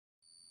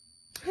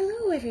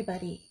Hello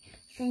everybody,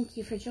 thank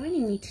you for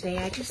joining me today.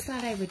 I just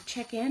thought I would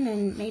check in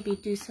and maybe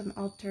do some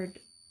altered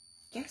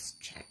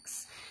guest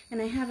checks. And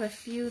I have a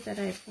few that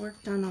I've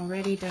worked on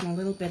already, done a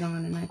little bit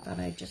on, and I thought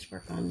I'd just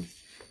work on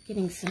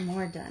getting some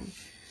more done.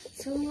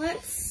 So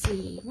let's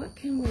see, what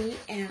can we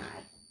add?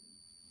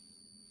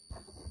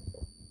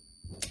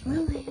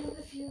 Well, I have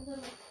a few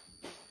little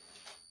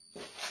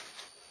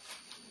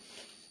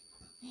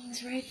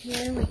things right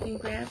here we can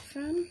grab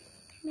from.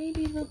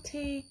 Maybe we'll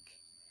take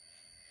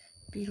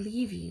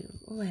Believe You.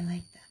 Oh, I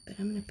like that, but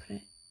I'm going to put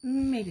it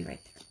maybe right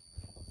there.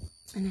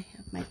 And I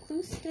have my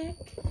glue stick,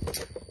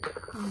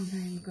 and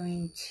I'm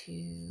going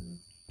to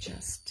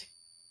just,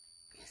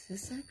 is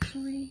this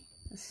actually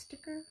a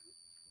sticker?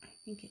 I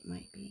think it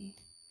might be,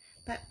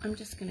 but I'm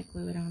just going to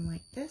glue it on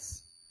like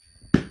this,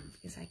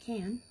 because I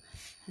can,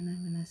 and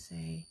I'm going to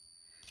say,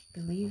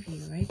 Believe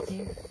You right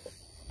there.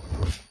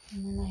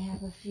 And then I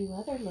have a few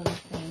other little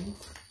things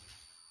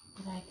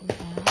that I can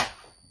add.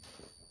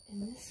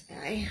 And this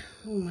guy,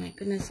 oh my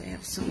goodness, I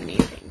have so many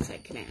things I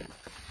can add.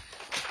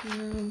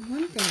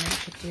 One thing I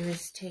could do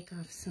is take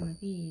off some of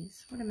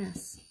these. What a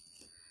mess.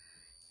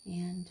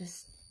 And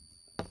just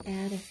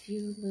add a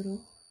few little,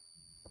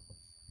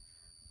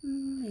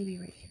 maybe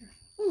right here.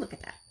 Oh, look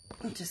at that.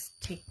 I'll just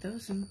take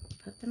those and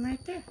put them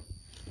right there.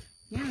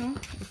 Now,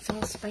 it's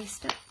all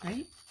spiced up,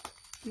 right?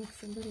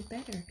 Looks a little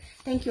better.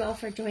 Thank you all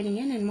for joining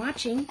in and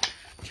watching.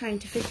 I'm trying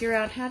to figure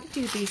out how to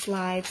do these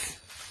lives.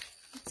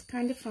 It's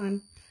kind of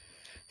fun.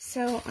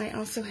 So I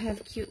also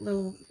have cute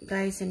little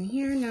guys in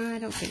here. No, I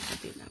don't think I'll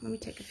do that. Let me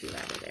take a few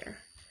out of there.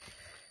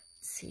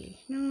 Let's see.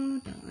 No,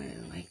 don't really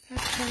like that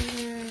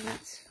color.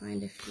 Let's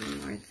find a few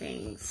more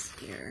things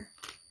here.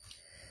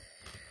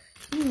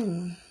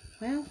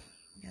 Well,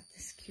 I got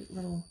this cute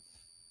little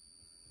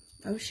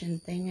ocean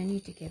thing. I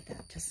need to give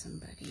that to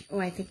somebody. Oh,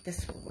 I think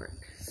this will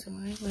work. So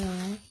I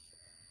will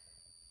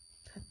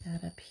put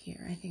that up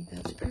here. I think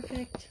that's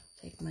perfect.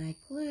 Take my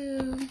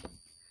glue.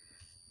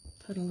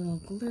 Put a little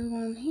glue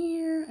on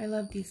here. I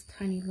love these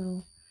tiny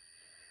little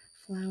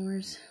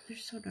flowers. They're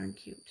so darn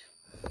cute.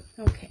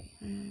 Okay,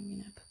 I'm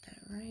going to put that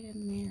right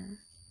in there.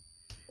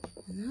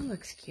 And that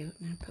looks cute.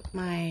 And I put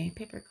my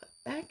paper clip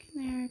back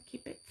in there.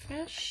 Keep it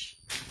fresh.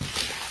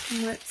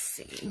 And let's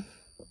see.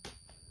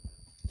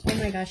 Oh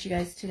my gosh, you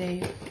guys,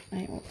 today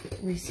I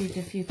received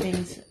a few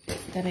things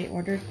that I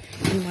ordered.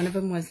 And one of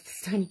them was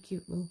this tiny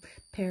cute little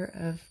pair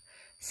of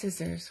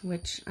scissors,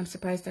 which I'm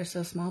surprised they're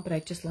so small, but I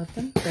just love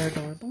them. They're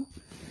adorable.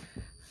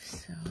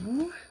 So,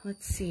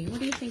 let's see. What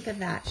do you think of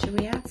that? Should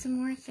we add some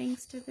more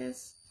things to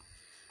this?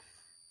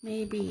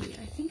 Maybe.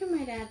 I think I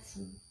might add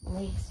some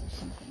lace or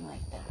something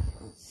like that.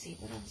 Let's see.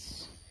 What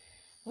else?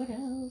 What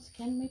else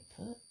can we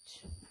put?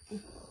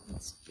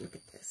 Let's look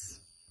at this.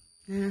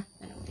 Nah,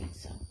 I don't think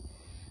so.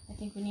 I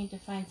think we need to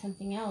find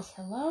something else.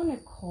 Hello,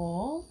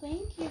 Nicole.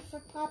 Thank you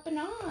for popping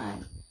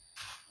on.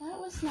 That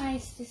was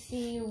nice to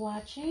see you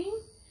watching.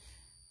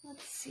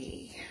 Let's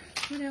see.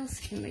 What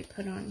else can we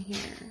put on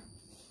here?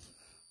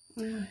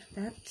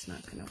 That's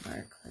not going to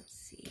work. Let's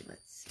see.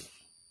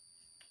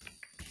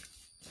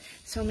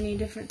 So many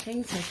different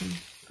things I can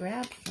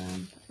grab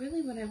from. But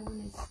really what I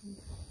want is some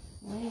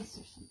lace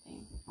or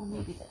something. Oh,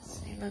 maybe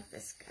this. I love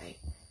this guy. I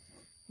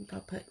think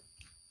I'll put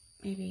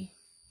maybe,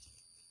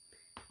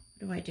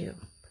 what do?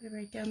 Put it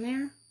right down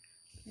there.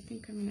 I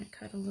think I'm going to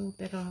cut a little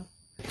bit off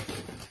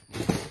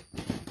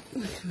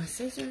with my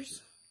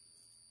scissors.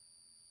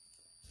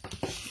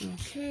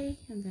 Okay,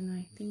 and then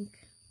I think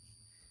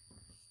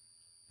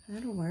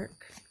that'll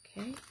work.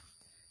 Okay,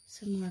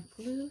 some more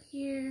glue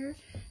here.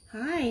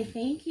 Hi,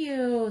 thank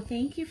you.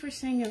 Thank you for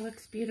saying it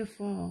looks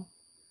beautiful.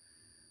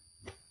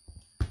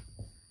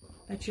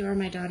 But you are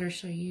my daughter,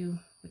 so you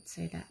would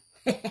say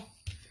that.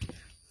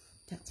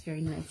 That's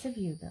very nice of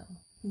you,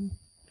 though.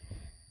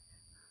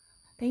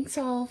 Thanks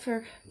all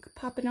for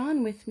popping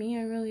on with me.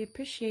 I really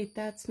appreciate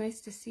that. It's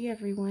nice to see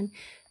everyone.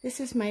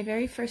 This is my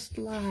very first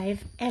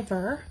live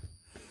ever,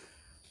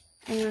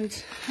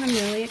 and I'm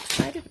really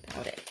excited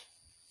about it.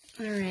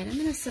 All right, I'm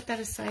going to set that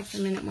aside for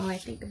a minute while I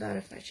think about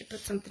if I should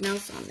put something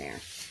else on there.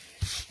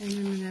 And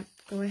I'm going to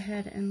go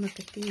ahead and look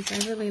at these.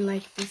 I really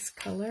like this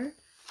color.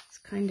 It's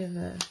kind of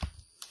a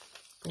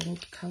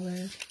gold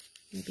color.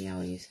 Maybe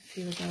I'll use a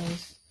few of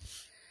those.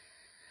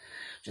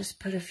 Just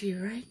put a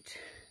few right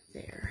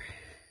there.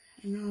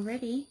 And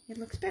already it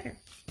looks better.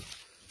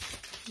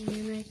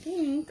 And I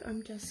think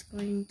I'm just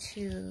going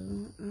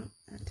to, oh,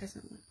 that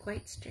doesn't look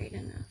quite straight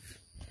enough.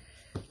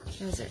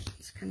 Does it?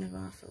 It's kind of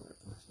off a little.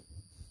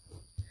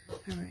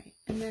 Alright,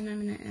 and then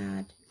I'm going to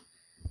add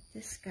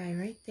this guy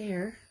right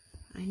there.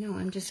 I know,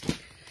 I'm just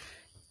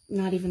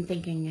not even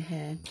thinking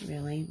ahead,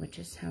 really, which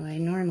is how I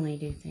normally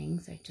do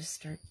things. I just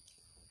start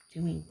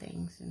doing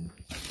things and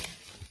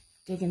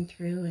digging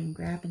through and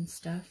grabbing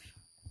stuff.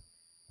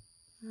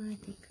 I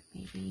think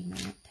maybe not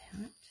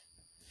that.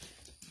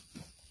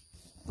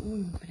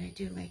 But I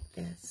do like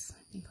this.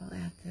 I think I'll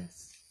add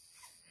this.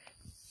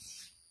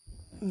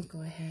 I'll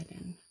go ahead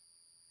and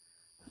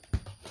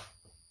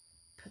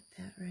put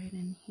that right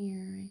in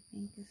here. I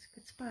think is a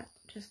good spot.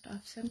 Just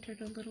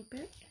off-centered a little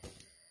bit.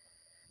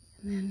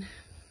 And then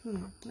What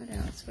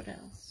else? What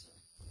else?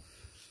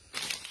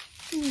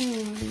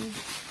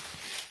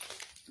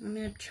 I'm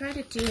going to try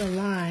to do a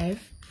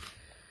live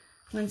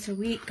once a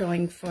week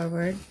going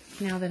forward,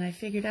 now that I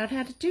figured out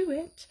how to do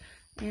it.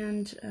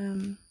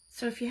 And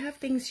so if you have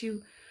things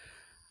you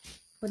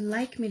would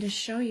like me to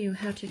show you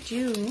how to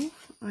do,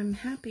 I'm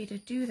happy to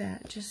do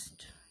that.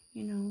 Just,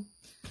 you know,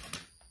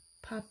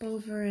 pop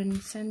over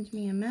and send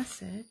me a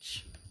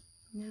message.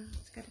 Yeah,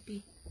 it's got to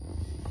be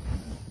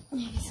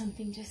maybe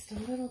something just a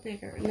little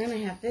bigger. And then I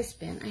have this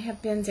bin. I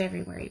have bins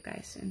everywhere, you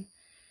guys, and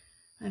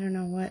I don't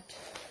know what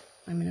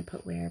I'm going to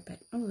put where, but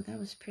oh, that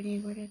was pretty.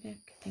 Where did that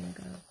thing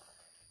go?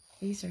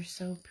 These are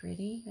so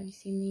pretty. Have you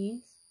seen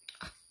these?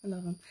 Oh, I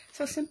love them.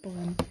 So simple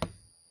and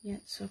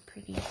yet so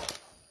pretty.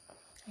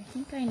 I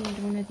think I need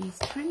one of these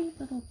tiny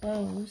little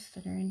bows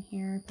that are in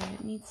here, but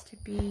it needs to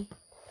be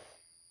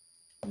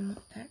not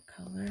that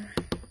color.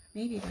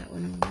 Maybe that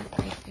one will work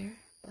right there.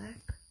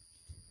 Black.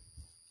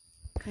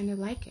 Kind of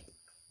like it.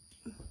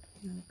 I'm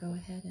going to go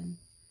ahead and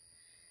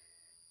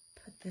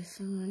put this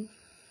on.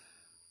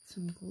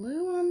 Some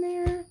glue on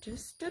there,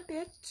 just a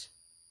bit.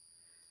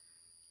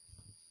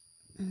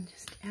 And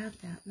just add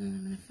that. And then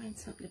I'm going to find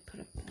something to put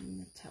up on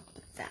the top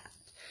of that.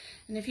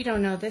 And if you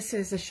don't know, this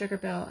is a Sugar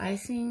Belle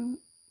icing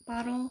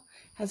bottle.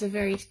 Has a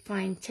very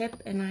fine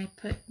tip, and I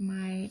put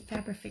my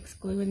Fabrifix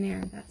glue in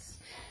there. That's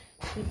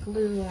the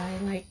glue I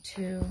like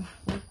to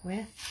work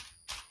with.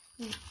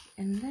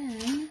 And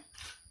then,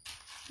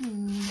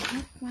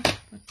 what?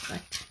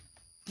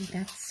 Oh,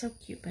 that's so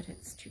cute, but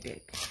it's too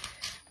big.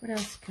 What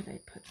else could I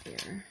put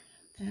there?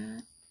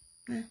 That,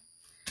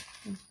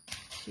 oh,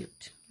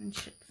 cute. I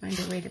should find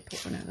a way to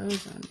put one of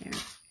those on there.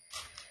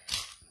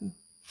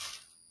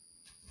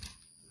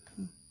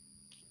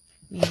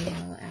 Maybe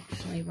I'll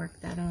actually work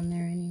that on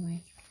there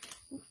anyway.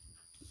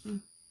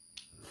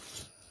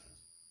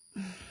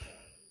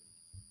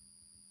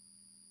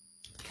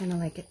 Kind of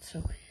like it,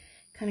 so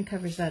kind of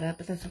covers that up,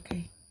 but that's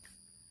okay.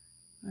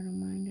 I don't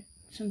mind it.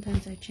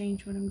 Sometimes I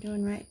change what I'm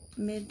doing right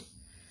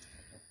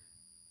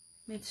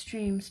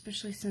midstream,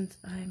 especially since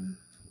I'm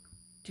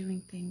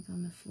doing things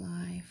on the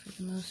fly for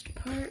the most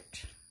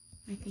part.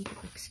 I think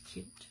it looks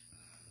cute.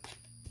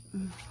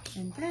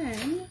 And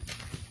then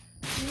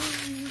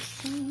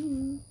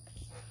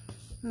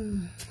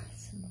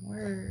some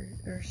word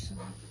or some.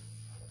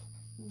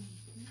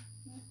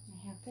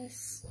 I have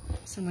this.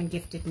 Someone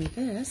gifted me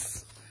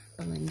this.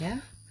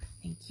 Belinda,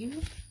 thank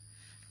you.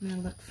 I'm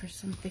gonna look for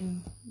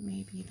something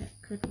maybe that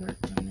could work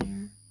on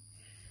there.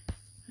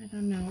 I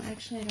don't know.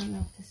 Actually, I don't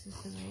know if this is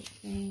the right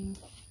thing.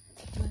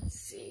 Let's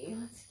see.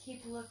 Let's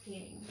keep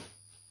looking.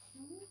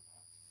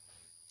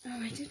 Oh,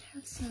 I did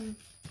have some.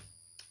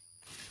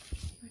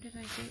 Where did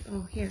I go?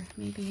 Oh, here.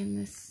 Maybe in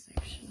this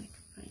section I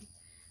can find.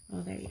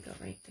 Oh, there you go.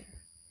 Right there.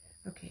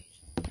 Okay.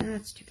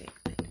 That's too big,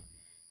 but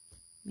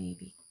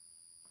maybe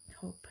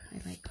hope.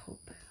 I like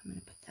hope. I'm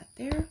going to put that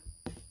there.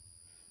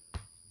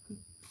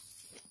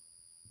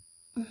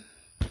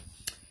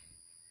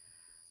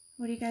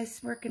 What are you guys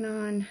working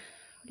on?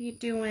 What are you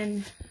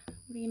doing?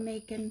 What are you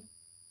making?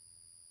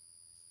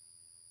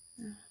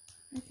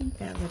 I think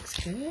that looks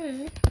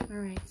good. All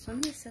right, so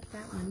I'm going to set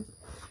that one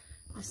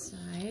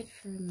aside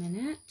for a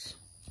minute.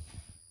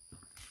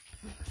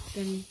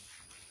 Then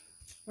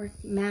we're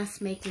mass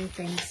making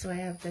things, so I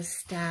have this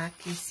stack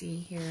you see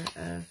here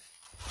of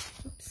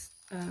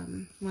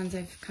ones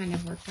I've kind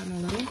of worked on a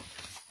little,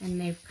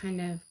 and they've kind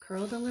of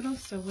curled a little.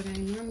 So what I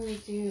normally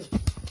do is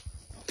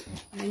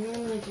I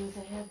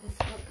have this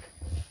book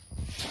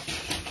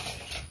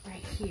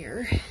right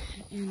here,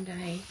 and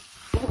I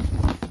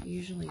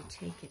usually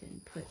take it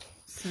and put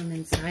some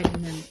inside,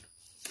 and then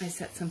I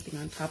set something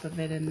on top of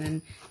it, and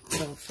then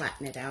it'll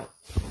flatten it out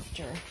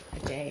after a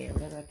day or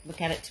whatever.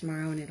 Look at it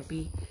tomorrow and it'll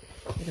be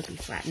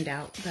flattened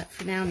out. But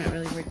for now, I'm not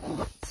really working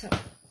on it. So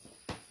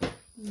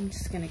I'm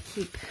just gonna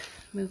keep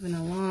moving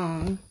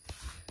along.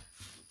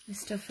 I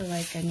still feel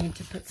like I need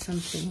to put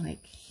something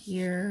like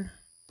here.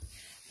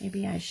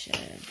 Maybe I should.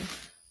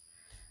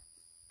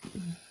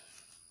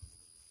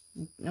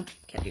 Nope,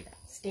 can't do that.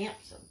 Stamp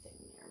something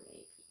there,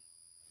 maybe.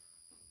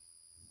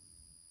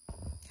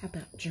 How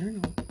about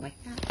journal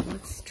like that?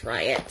 Let's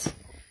try it.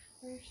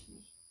 Where's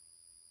me?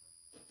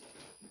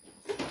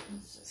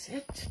 This is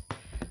it.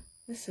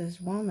 This is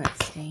walnut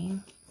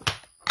stain.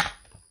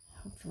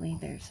 Hopefully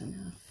there's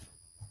enough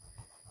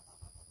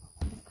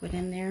liquid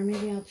in there.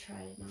 Maybe I'll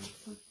try it on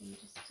something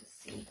just to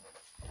see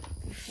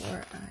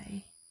before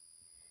I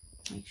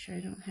make sure I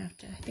don't have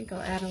to. I think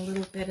I'll add a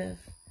little bit of,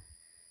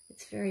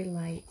 it's very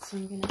light, so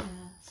I'm going to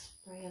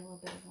spray a little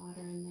bit of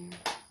water in there.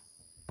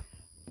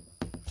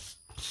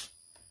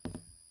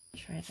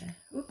 Try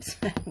to, oops,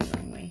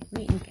 wrong way.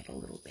 Re-ink it a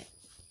little bit,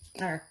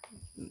 or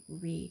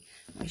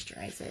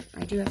re-moisturize it.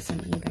 I do have some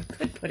ink I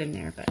could put in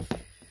there, but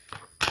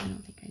I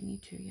don't think I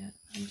need to yet.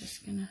 I'm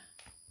just going to,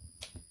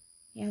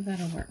 yeah,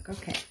 that'll work.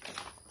 Okay.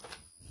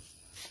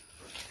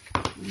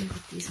 I'm going to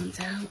get these ones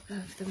out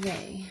of the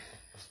way.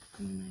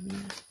 And I'm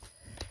going to,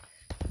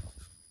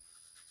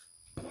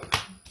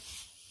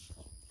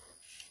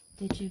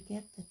 did you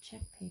get the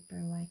check paper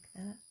like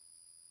that?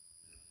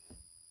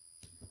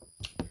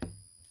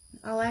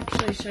 I'll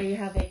actually show you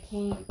how they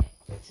came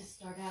to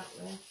start out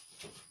with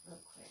real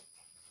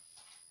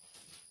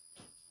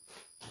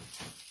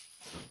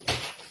quick.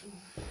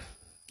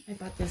 I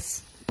bought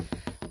this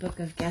book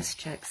of guest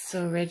checks.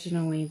 So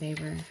originally they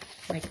were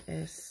like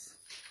this.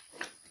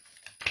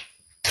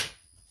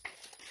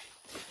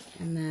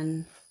 And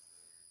then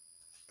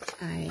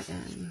I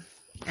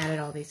added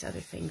all these other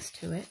things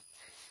to it.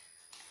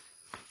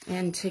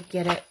 And to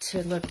get it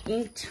to look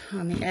inked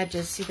on the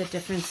edges, see the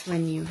difference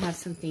when you have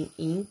something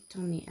inked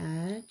on the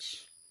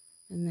edge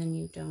and then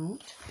you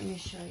don't? Let me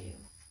show you.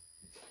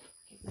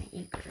 Get my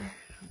inker.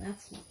 Oh,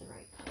 that's not the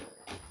right color.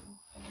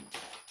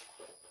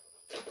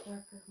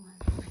 Darker one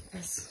like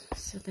this.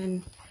 So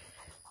then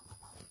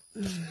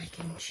I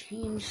can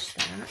change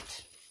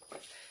that.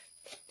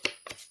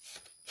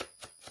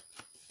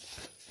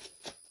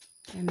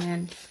 And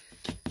then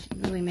it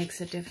really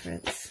makes a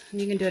difference. And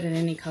you can do it in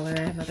any color.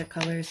 I have other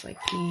colors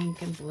like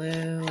pink and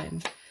blue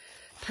and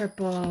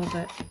purple,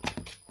 but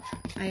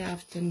I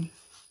often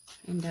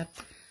end up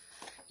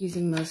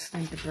using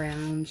mostly the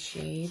brown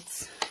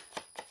shades.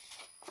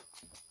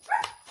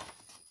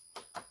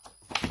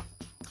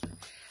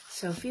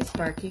 Sophie's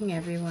barking.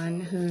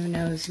 Everyone who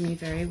knows me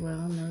very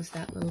well knows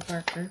that little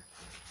barker.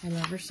 I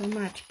love her so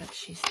much, but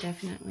she's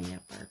definitely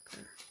a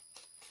barker.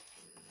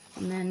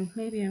 And then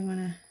maybe I want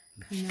to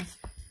kind of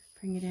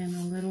bring it in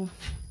a little,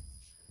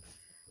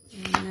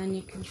 and then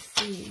you can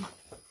see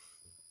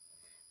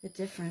the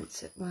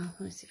difference. Well,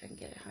 let me see if I can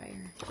get it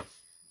higher.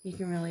 You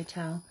can really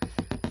tell.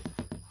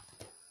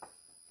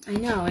 I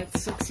know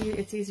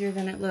it's easier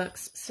than it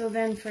looks. So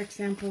then, for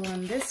example,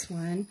 on this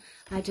one,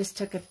 I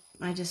just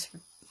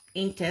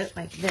inked it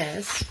like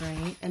this,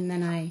 right? And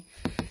then I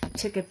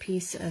took a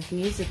piece of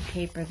music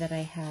paper that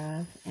I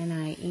have and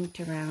I inked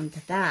around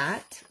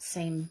that,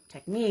 same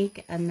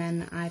technique, and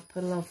then I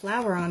put a little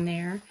flower on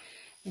there,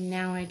 and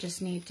now I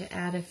just need to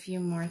add a few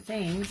more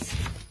things.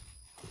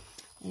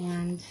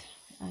 And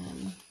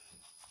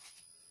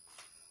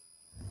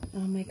oh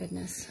my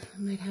goodness, I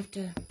might have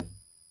to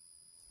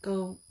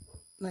go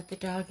let the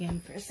dog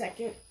in for a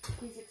second.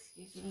 Please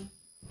excuse me.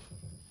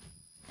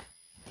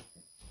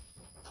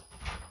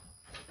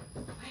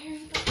 Why are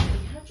you going?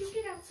 How'd you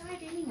get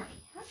outside anyway?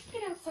 How'd you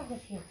get outside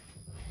of here?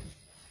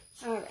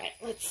 Alright,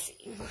 let's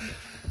see.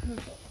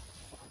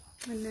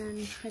 And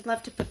then I'd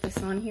love to put this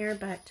on here,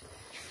 but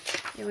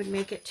it would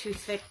make it too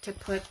thick to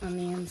put on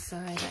the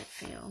inside. I'd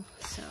fail.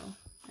 So,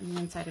 on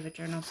the inside of a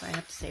journal, so I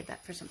have to save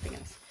that for something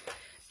else.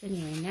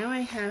 Anyway, now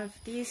I have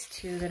these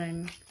two that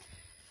I'm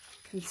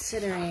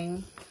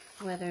considering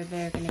whether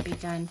they're going to be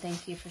done.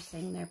 Thank you for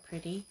saying they're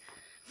pretty.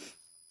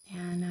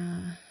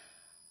 And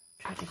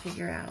try to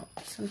figure out.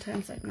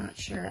 Sometimes I'm not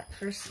sure at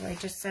first, so I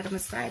just set them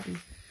aside and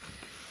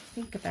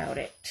think about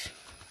it.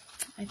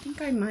 I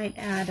think I might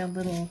add a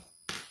little,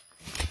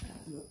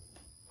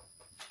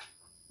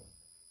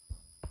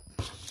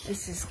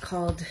 this is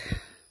called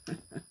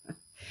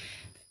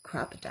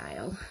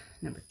Crocodile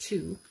number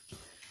 2,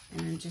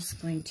 and I'm just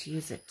going to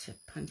use it to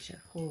punch a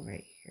hole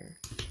right here,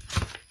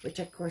 which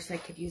of course I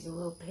could use a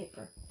little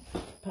paper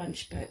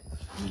punch, but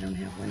I don't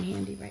have one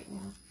handy right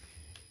now.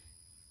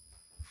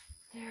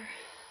 There.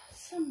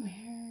 Somewhere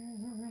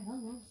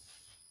else.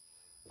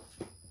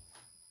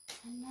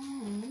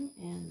 And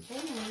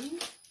then,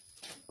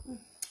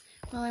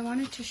 well, I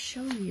wanted to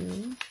show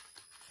you,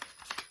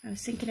 I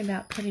was thinking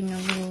about putting a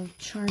little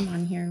charm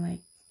on here, like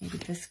maybe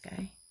this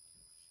guy,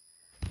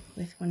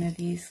 with one of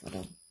these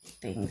little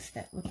things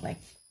that look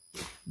like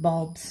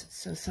bulbs.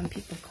 So some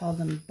people call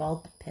them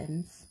bulb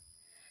pins.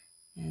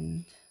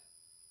 And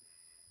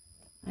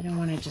I don't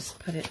want to just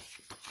put it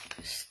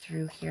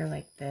through here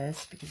like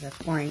this because that's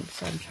boring.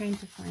 So I'm trying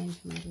to find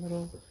my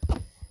little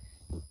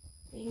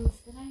things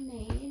that I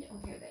made. Oh,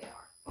 here they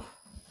are.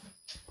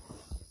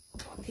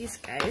 These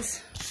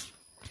guys,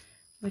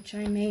 which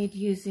I made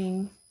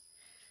using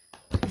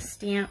a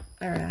stamp,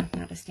 or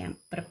not a stamp,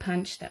 but a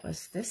punch that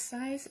was this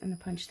size and a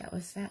punch that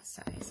was that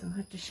size. I'll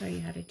have to show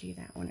you how to do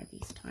that one of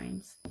these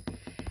times.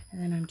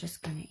 And then I'm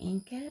just going to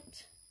ink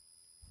it.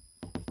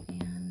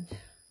 And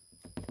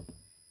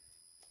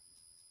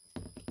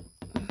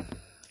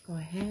go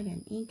ahead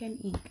and ink and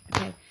ink.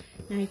 Okay,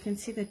 now you can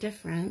see the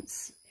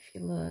difference. If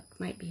you look,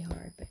 might be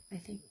hard, but I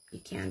think you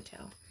can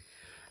tell.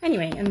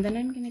 Anyway, and then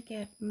I'm gonna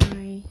get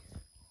my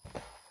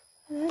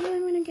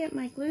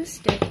glue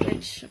stick,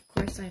 which of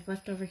course I've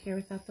left over here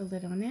without the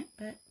lid on it,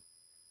 but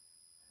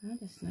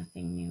that is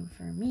nothing new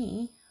for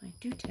me. I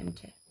do tend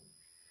to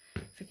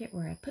forget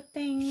where I put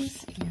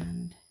things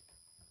and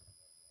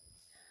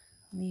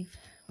leave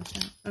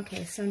without.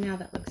 Okay, so now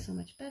that looks so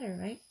much better,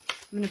 right?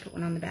 I'm gonna put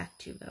one on the back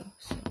too, though.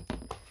 So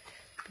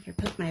better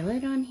put my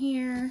lid on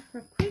here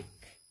real quick.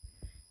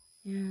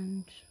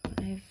 And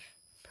I've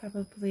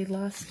probably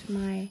lost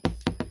my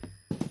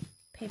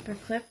paper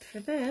clip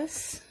for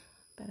this,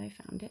 but I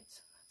found it,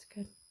 so that's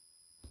good.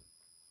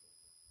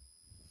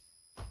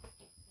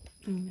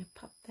 I'm gonna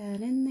pop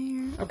that in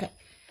there. Okay,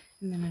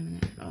 and then I'm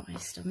gonna, oh, I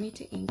still need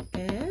to ink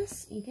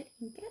this. Ink it,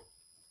 ink it.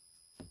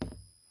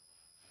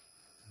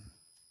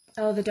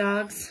 Oh, the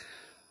dogs.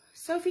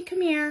 Sophie,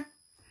 come here.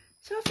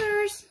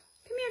 Sophers,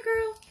 come here,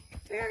 girl.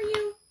 Where are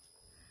you?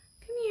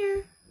 Come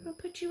here. I'll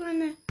put you on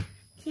the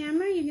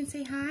camera. You can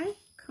say hi.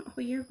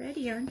 Oh, you're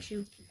ready, aren't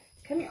you?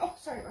 Come here. Oh,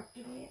 sorry about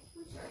doing it.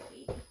 I'm sorry,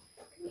 baby.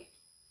 Come here.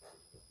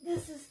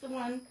 This is the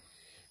one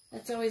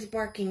that's always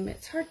barking, but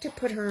it's hard to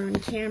put her on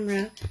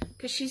camera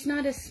because she's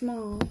not as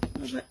small.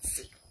 Well, let's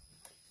see.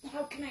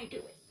 How can I do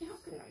it? How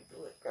can I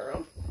do it,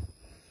 girl?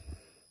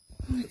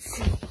 Let's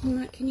see.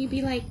 Can you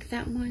be like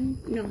that one?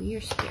 No,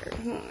 you're scared.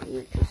 Oh,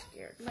 you're too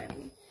scared.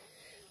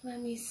 Let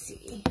me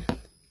see.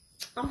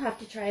 I'll have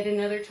to try it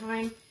another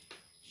time.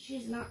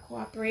 She's not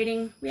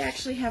cooperating. We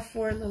actually have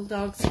 4 little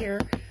dogs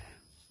here.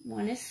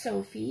 One is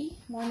Sophie,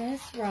 one is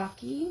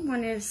Rocky,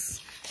 one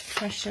is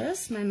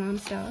Precious, my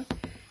mom's dog,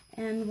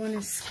 and one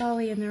is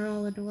Scully, and they're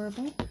all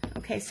adorable.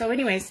 Okay, so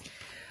anyways,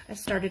 I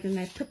started and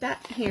I put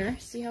that here.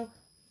 See how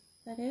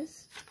that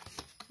is?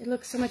 It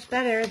looks so much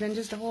better than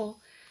just a hole.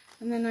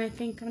 And then I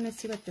think I'm going to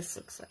see what this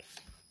looks like.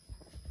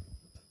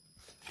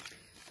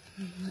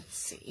 Let's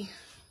see.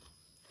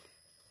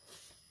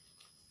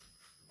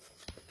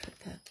 Put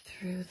that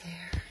through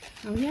there.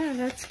 Oh yeah,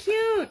 that's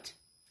cute.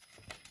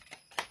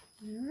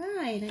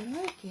 Alright, I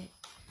like it.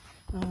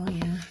 Oh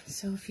yeah,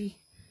 Sophie.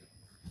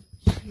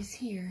 She's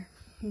here.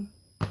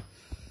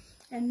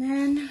 And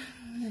then,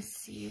 let's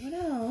see, what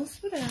else?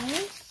 What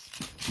else?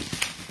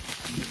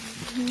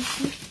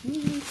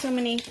 So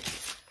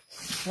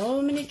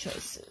many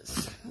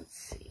choices. Let's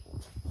see.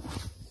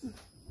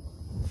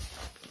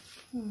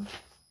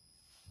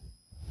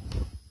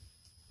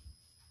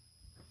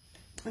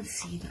 Let's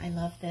see, I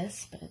love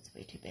this, but it's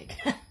way too big.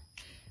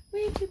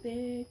 Way too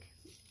big.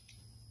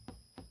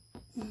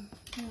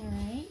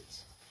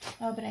 Alright.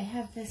 Oh, but I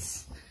have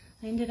this.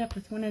 I ended up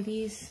with one of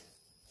these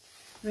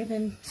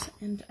ribbons,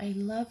 and I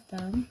love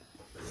them.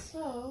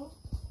 So,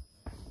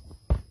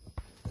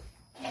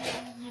 I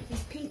have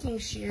these pinking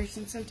shears,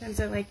 and sometimes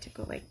I like to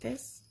go like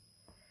this.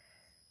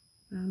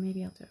 Well,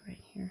 maybe I'll do it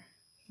right here.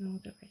 No, I'll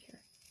do it right here.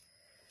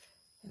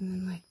 And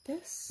then like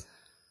this.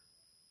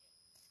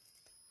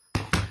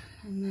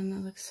 And then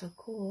that looks so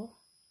cool.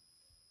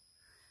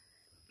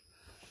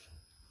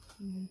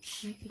 And I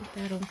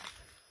think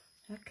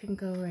that can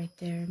go right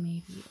there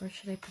maybe. Or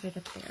should I put it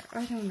up there?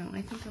 I don't know.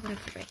 I think I'm going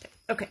to put it right there.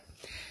 Okay.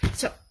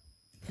 So,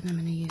 then I'm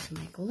going to use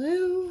my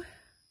glue.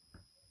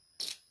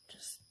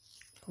 Just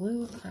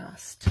glue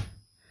across.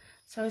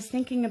 So I was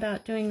thinking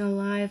about doing a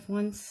live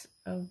once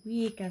a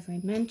week, as I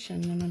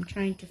mentioned, and I'm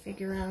trying to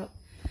figure out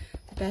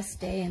the best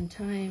day and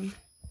time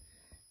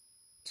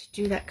to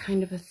do that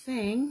kind of a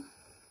thing.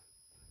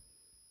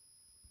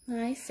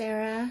 Hi,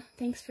 Sarah.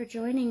 Thanks for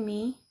joining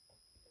me.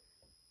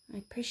 I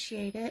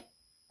appreciate it.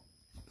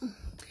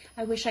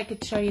 I wish I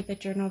could show you the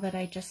journal that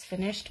I just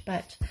finished,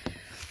 but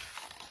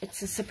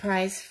it's a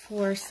surprise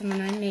for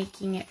someone I'm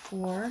making it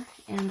for,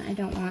 and I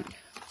don't want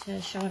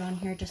to show it on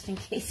here just in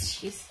case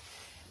she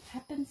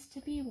happens to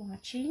be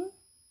watching.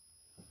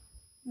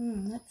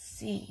 Let's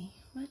see.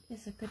 What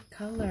is a good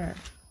color?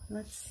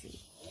 Let's see.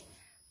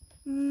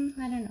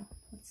 I don't know.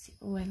 Let's see.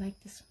 Oh, I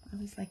like this. I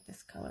always like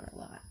this color a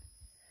lot.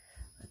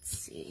 Let's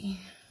see.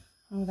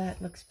 Oh,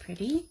 that looks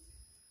pretty.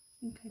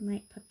 I think I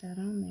might put that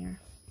on there.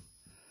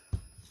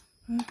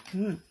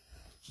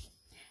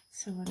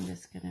 So I'm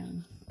just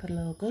gonna put a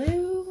little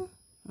glue.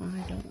 Oh,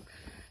 I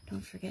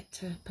don't forget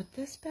to put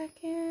this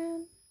back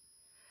in.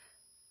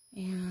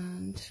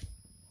 And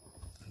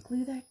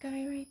glue that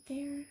guy right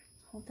there.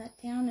 Hold that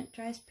down. It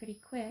dries pretty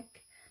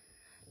quick.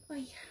 Oh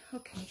yeah.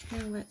 Okay.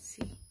 Now let's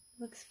see.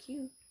 Looks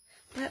cute.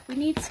 But we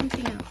need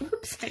something else.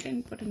 Oops! I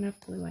didn't put enough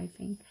glue, I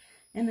think.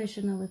 And I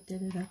shouldn't have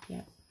lifted it up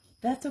yet.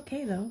 That's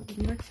okay though.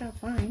 It works out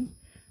fine.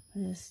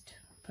 I'll just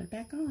put it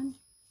back on.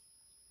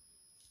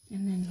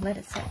 And then let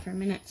it set for a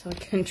minute so it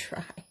can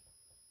dry.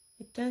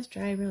 It does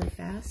dry really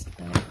fast,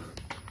 but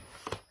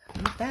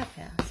not that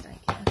fast, I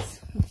guess.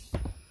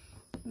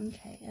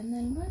 Okay, and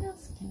then what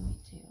else can we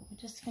do? We're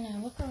just going to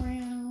look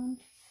around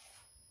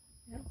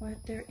at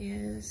what there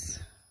is.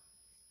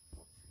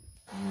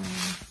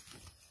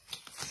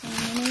 So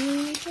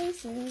many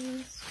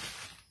choices.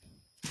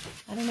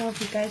 I don't know if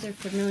you guys are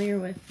familiar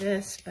with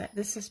this, but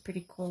this is a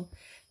pretty cool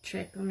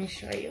trick. Let me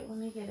show you. Let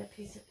me get a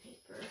piece of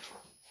paper.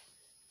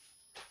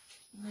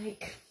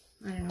 Like,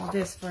 I don't know,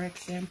 this for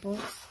example.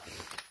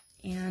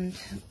 And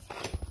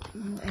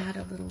I'll add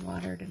a little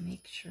water to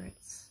make sure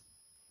it's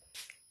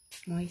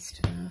moist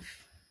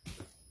enough.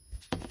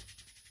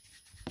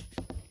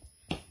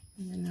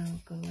 And then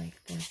I'll go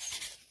like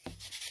this.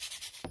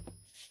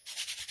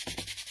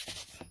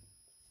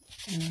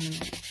 And then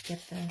I'll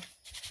get the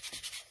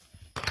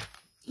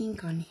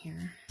ink on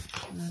here.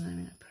 And then I'm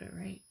going to put it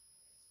right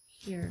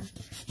here.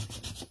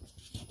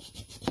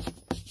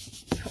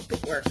 Hope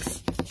it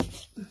works.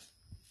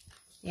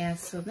 Yeah,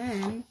 so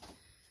then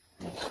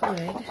I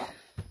could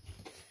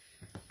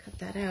cut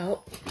that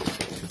out.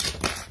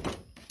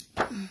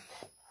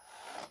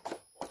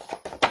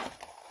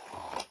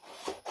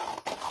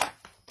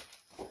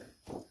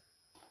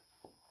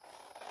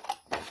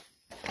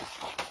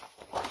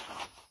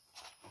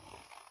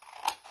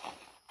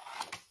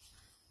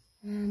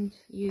 And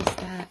use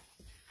that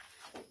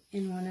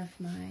in one of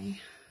my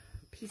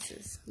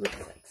pieces. Looks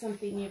like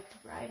something you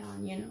could write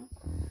on, you know.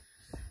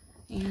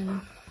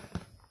 And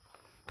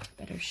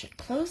better should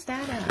close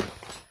that up.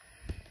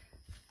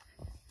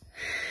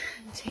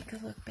 And take a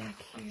look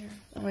back here.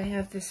 Oh, I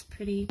have this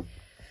pretty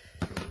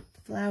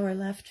flower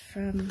left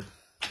from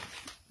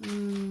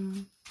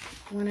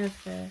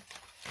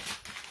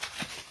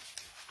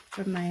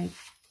from my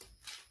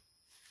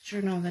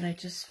journal that I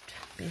just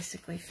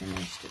basically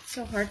finished. It's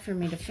so hard for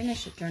me to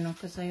finish a journal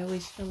because I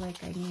always feel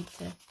like I need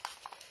to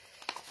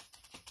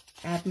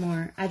add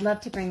more. I'd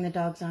love to bring the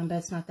dogs on, but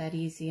it's not that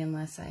easy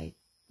unless I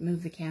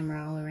move the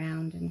camera all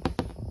around, and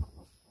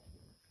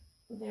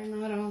they're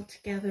not all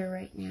together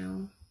right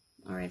now.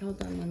 All right,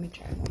 hold on. Let me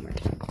try one more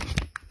time.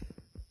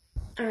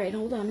 All right,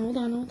 hold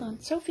on.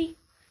 Sophie,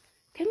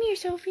 come here,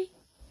 Sophie.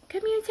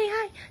 Come here and say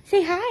hi.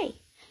 Say hi.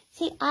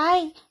 Say,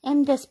 I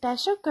am the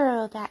special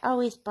girl that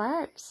always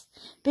barks,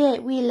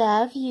 but we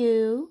love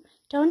you,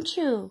 don't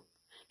you?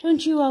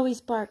 Don't you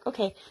always bark?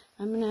 Okay,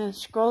 I'm going to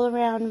scroll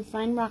around and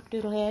find Rock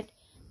Doodlehead.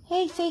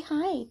 Hey, say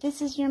hi.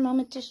 This is your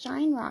moment to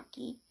shine,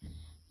 Rocky.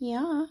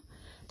 Yeah.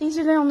 These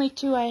are the only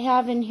two I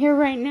have in here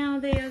right now.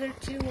 The other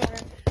two are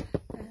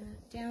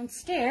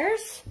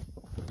downstairs.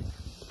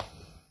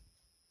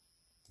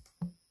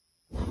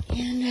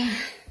 And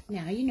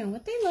now you know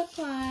what they look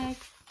like.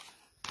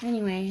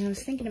 Anyway, I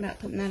was thinking about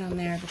putting that on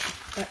there,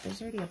 but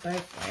there's already a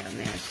butterfly on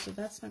there, so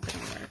that's not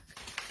going to work.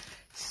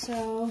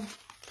 So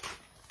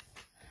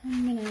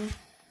I'm going to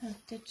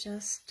have to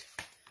just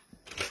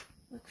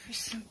look for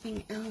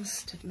something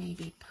else to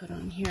maybe put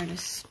on here to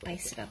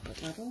spice it up a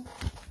little.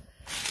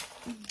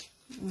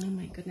 Oh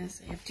my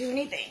goodness, I have too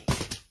many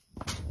things.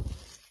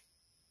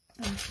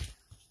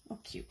 Oh,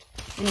 cute.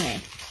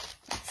 Anyway,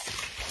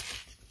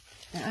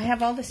 I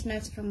have all this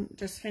mess from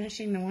just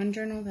finishing the one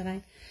journal that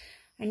I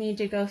need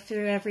to go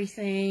through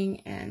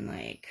everything and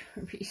like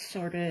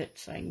resort it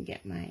so I can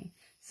get my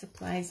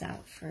supplies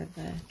out for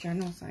the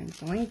journals I'm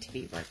going to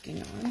be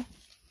working on.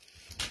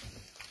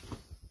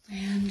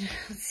 And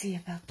let's see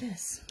about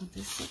this. Will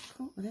this look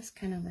cool? Well, this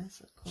kind of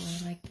does look cool.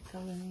 I like the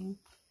coloring.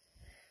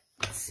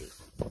 Let's see.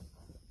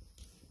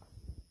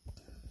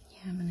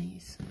 Yeah, I'm going to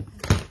use some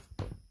of this.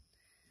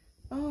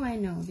 Oh, I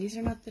know. These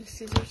are not the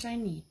scissors I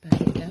need, but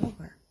they'll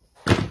work.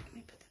 Let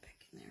me put that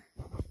back in there.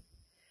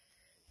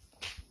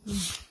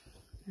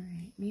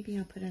 Alright, maybe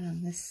I'll put it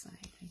on this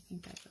side. I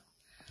think I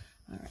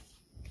will. Alright.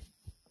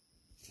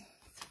 So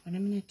what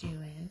I'm going to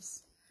do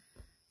is,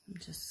 I'm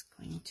just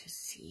going to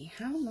see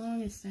how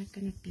long is that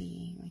going to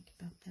be. Like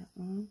about that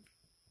long.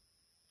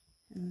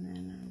 And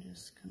then I'm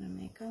just going to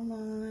make a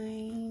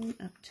line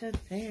up to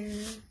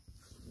there.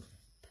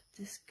 Put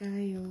this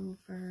guy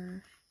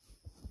over.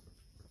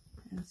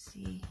 And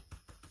see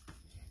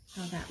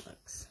how that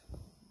looks.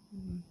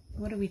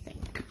 What do we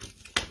think?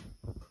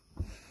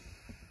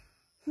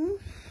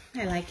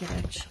 I like it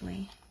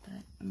actually,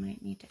 but I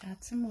might need to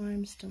add some more.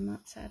 I'm still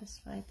not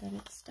satisfied that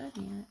it's done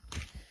yet.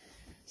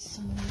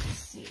 So let's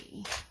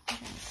see.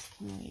 What else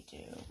can we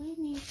do? We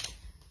need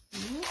a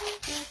little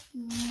bit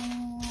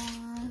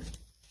more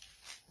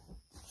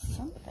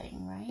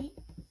something, right?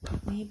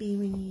 Maybe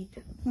we need,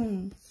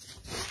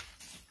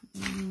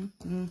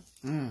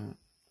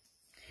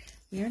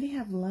 we already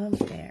have love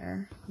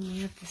there. And we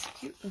have this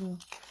cute little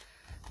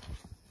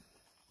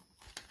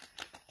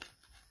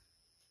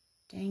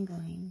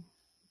dangling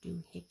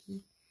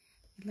doohickey.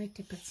 I'd like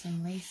to put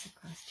some lace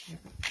across here,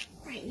 but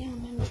right now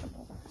I'm in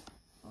trouble.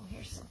 Oh,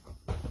 here's some.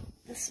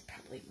 This will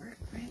probably work,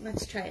 right?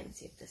 Let's try it and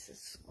see if this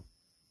is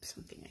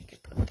something I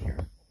could put there.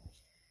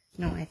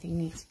 No, I think it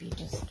needs to be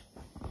just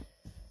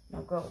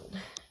no gold.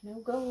 No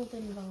gold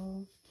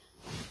involved.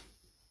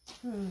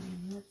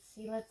 Let's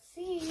see. I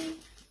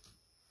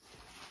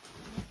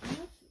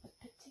have a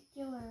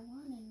particular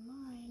one in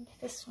mind.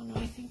 This one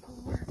I think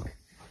will work.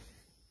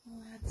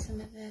 I'll add some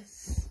of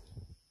this.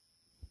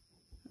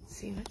 Let's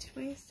see, which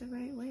way is the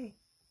right way?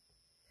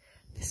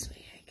 This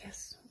way, I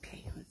guess.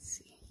 Okay, let's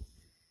see.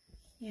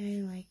 Yeah,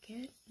 I like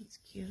it. It's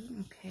cute.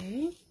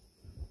 Okay.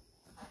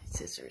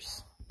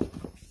 Scissors.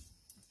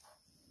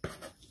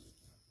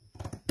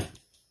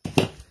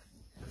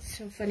 It's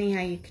so funny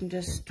how you can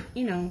just,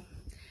 you know,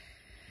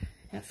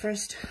 at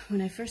first,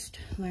 when I first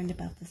learned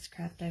about this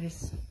craft, I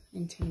was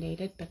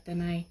intimidated, but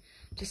then I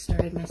just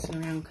started messing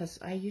around because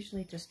I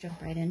usually just jump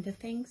right into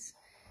things,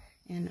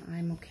 and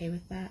I'm okay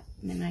with that.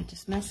 And then I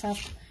just mess up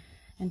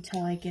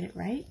until I get it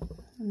right,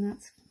 and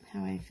that's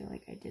how I feel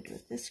like I did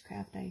with this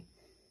craft. I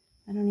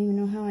don't even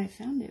know how I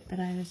found it, but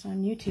I was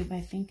on YouTube,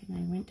 I think, and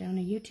I went down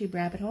a YouTube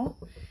rabbit hole,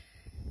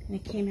 and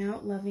it came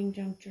out Loving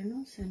Junk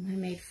Journals, and I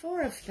made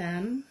 4 of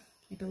them,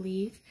 I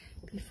believe,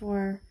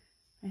 before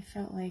I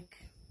felt like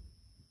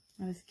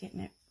I was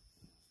getting it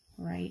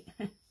right.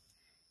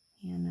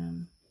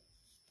 And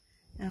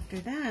after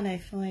that, I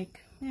feel like,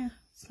 yeah,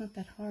 it's not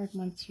that hard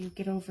once you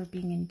get over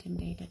being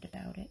intimidated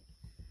about it.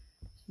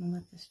 So I'm going to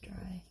let this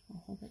dry.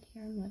 I'll hold it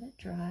here and let it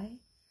dry.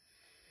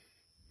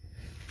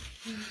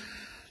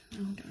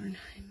 Oh darn,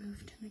 I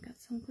moved and I got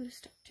some glue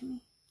stuck to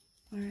me.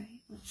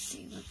 Alright, let's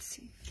see.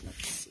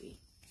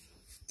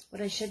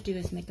 What I should do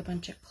is make a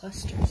bunch of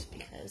clusters,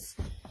 because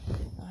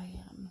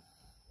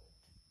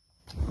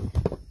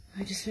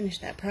I just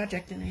finished that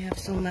project and I have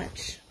so many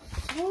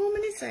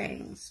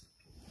things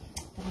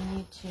that I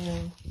need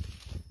to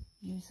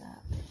use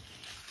up.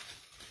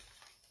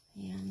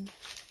 And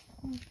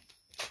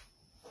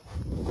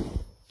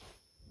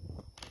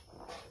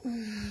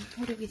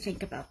what do we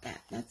think about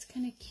that? That's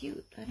kind of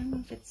cute. I don't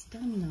know if it's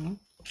done though.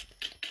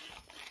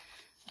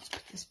 Let's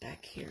put this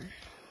back here.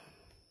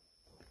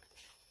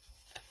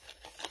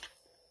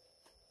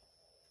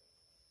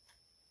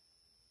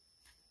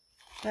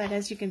 But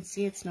as you can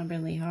see, it's not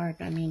really hard.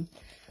 I mean,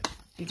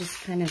 you're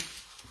just kind of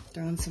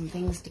throwing some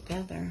things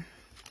together.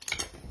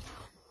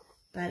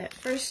 But at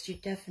first, you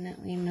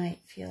definitely might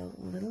feel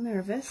a little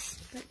nervous,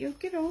 but you'll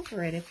get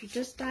over it if you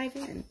just dive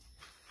in.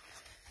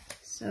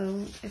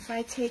 So if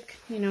I take,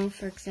 you know,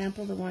 for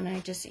example, the one I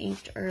just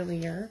inked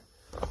earlier,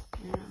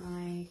 and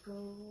I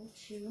go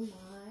to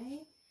my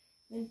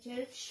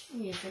vintage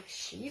music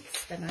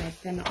sheets that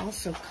I've been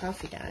also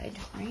coffee dyed,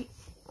 right?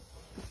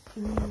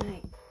 And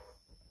then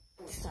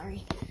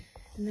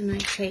and then I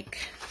take,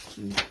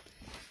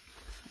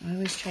 I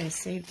always try to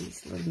save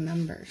these little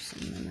numbers,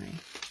 and then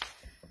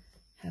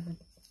I have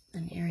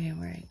an area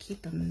where I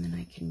keep them, and then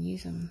I can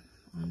use them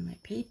on my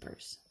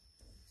papers.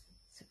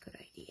 It's a good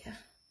idea.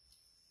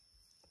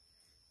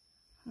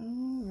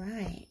 All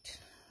right,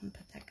 I'll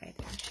put that guy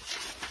there.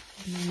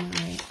 And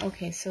then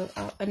okay, so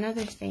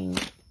another thing,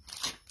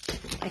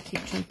 I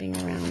keep jumping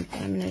around, but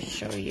I'm going to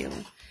show you.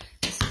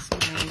 This is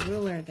my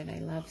ruler that I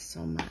love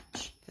so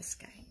much, this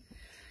guy.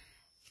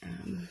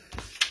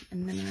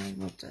 And then I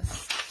will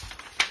just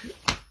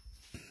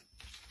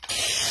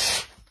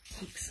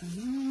take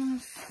some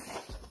off.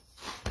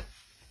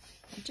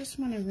 I just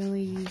want to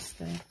really use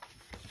the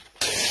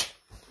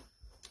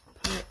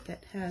part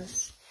that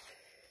has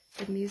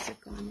the music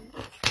on it.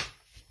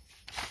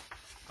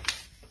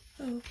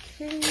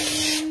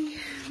 Okay.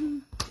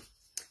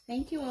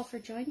 Thank you all for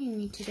joining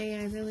me today.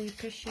 I really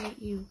appreciate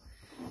you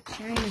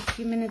sharing a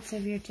few minutes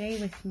of your day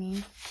with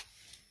me.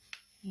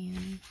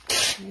 And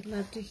I'd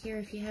love to hear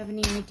if you have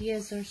any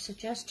ideas or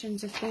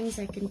suggestions of things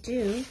I can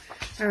do.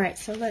 All right,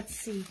 so let's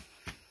see.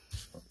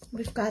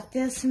 We've got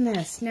this and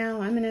this. Now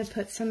I'm going to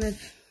put some of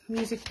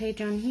music page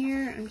on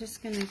here. I'm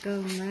just going to go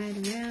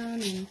right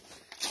around and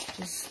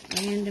just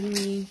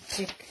randomly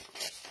pick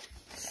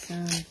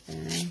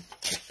something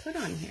to put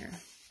on here.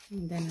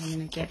 And then I'm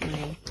going to get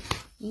my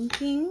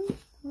inking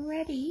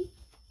ready.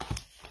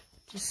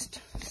 Just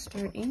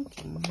start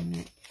inking, and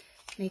it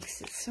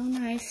makes it so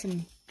nice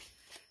and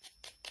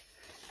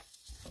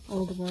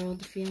old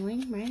world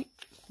feeling, right?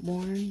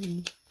 Worn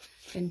and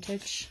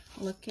vintage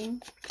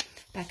looking.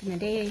 Back in the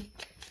day,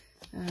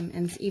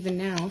 and even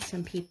now,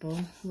 some people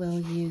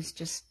will use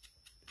just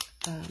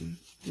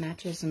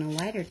matches and a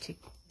lighter to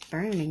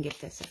burn and get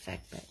this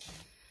effect, but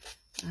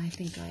I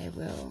think I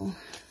will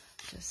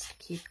just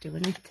keep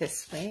doing it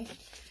this way.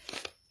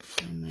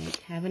 I might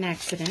have an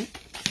accident.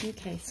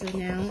 Okay, so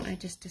now I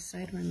just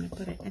decide where I'm going to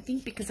put it. I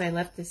think because I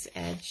left this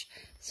edge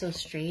so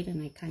straight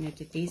and I kind of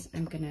did these,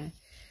 I'm going to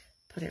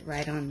put it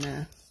right on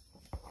the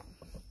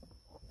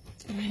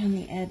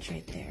edge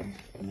right there.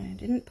 And I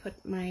didn't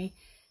put my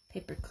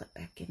paper clip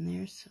back in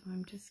there, so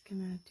I'm just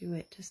gonna do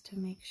it just to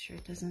make sure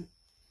it doesn't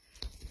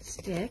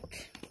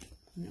stick.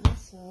 And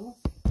also,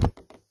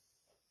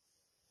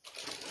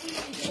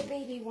 get a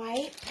baby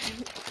wipe.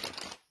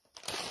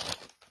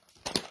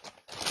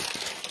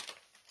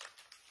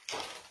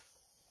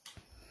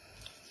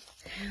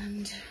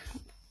 And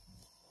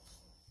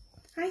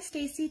hi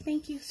Stacy,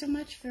 thank you so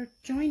much for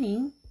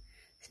joining.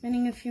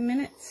 Spending a few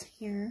minutes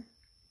here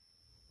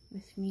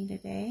with me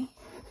today.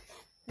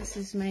 This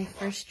is my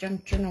first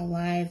junk journal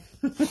live,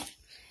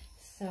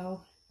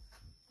 so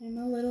I'm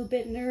a little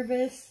bit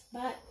nervous,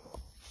 but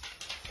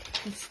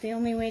it's the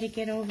only way to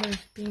get over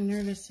being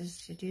nervous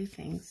is to do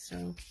things, so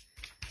I'm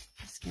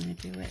just gonna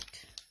do it.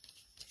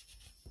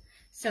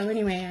 So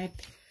anyway, I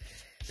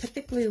put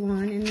the glue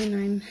on, and then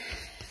I'm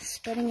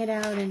spreading it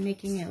out and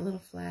making it a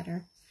little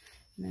flatter,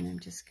 and then I'm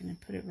just gonna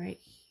put it right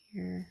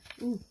here.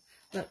 Ooh,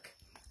 look.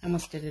 I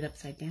almost did it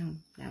upside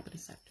down. That would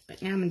have sucked.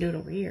 But now I'm going to do it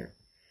over here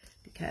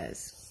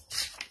because,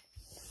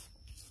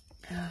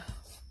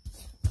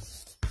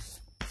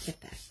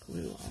 get that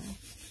glue on.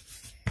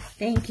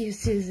 Thank you,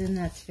 Susan.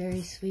 That's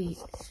very sweet.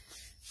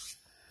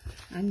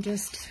 I'm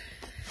just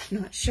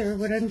not sure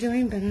what I'm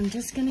doing, but I'm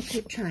just going to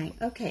keep trying.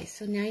 Okay,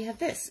 so now you have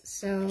this.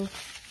 So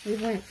we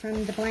went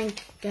from the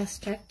blank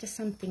guest check to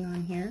something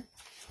on here.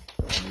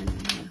 And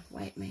I'm going to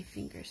wipe my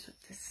fingers with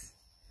this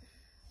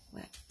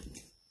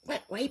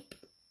wet wipe.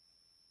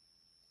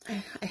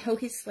 I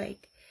always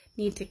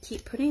need to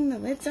keep putting the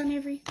lids on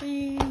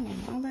everything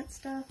and all that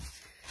stuff.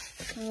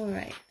 All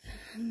right,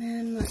 and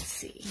then let's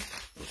see.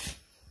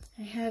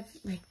 I have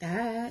like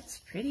that. It's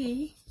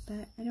pretty,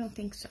 but I don't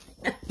think so.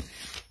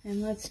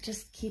 And let's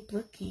just keep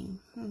looking.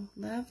 Oh,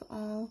 love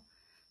all,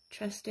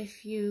 trust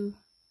if you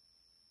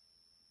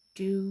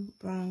do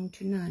wrong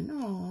to none.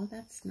 Oh,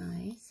 that's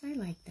nice. I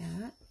like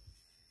that.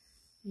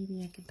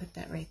 Maybe I can put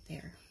that right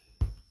there.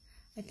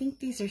 I think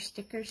these are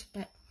stickers,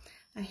 but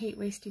I hate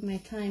wasting my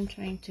time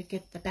trying to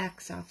get the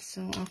backs off,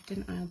 so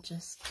often I'll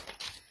just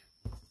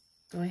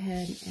go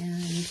ahead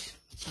and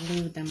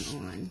glue them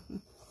on.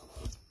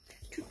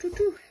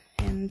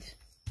 And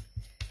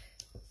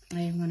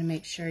I want to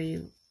make sure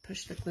you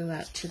push the glue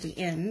out to the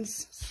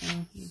ends so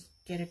you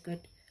get a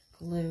good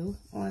glue.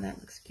 Oh, that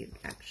looks cute,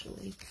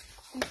 actually.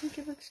 I think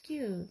it looks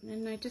cute,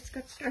 and I just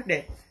got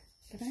started,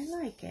 but I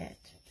like it.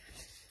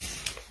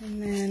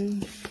 And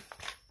then,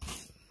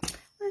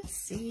 let's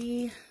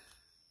see.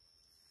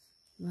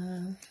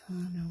 Love.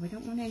 Oh, no, we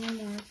don't want any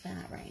more of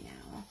that right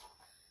now.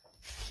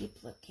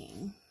 Keep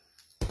looking.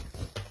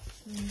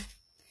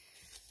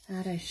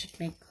 That I should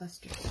make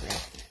clusters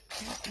with.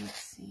 Let's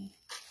see.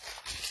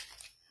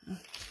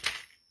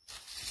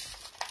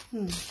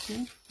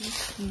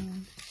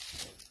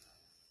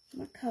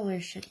 What color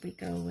should we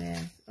go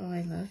with? Oh,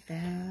 I love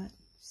that.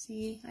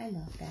 See, I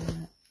love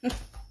that.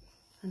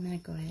 I'm going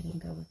to go ahead and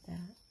go with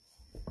that.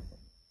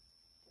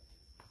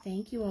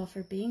 Thank you all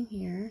for being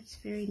here. It's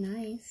very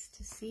nice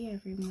to see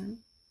everyone.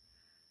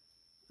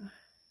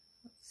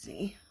 Let's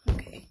see.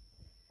 Okay.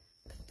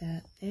 Put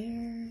that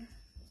there.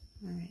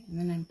 All right. And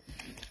then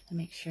I'll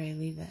make sure I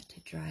leave that to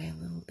dry a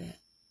little bit.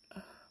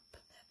 Oh,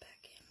 put that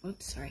back in.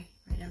 Oops, sorry.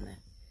 Right on the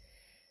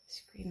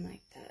screen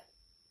like that.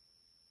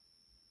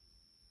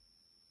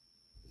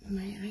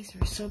 My eyes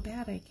are so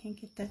bad I can't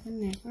get that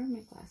in there. Where are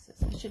my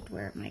glasses? I should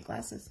wear my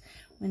glasses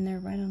when they're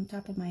right on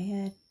top of my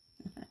head.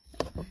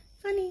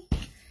 Funny.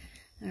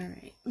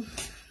 Alright.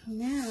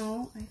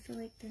 Now, I feel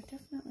like there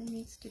definitely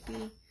needs to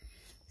be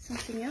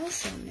something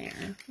else in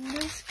there.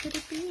 What else could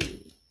it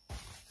be?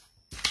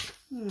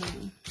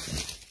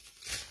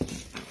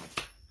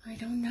 I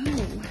don't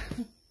know.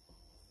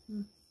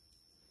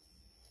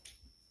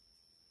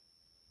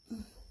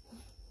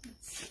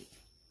 Let's see.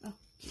 Oh,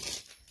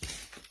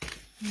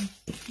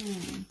 oh,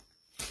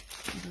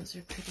 those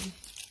are pretty.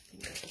 I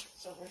think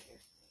it's over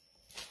here.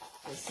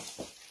 This.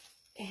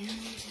 And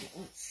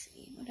let's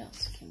see, what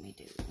else can we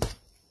do?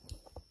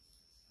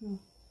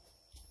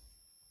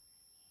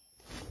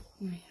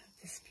 I have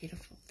this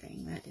beautiful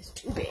thing that is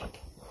too big. I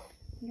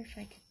wonder if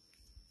I could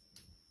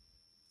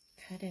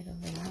cut it a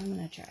little. I'm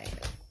going to try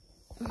it.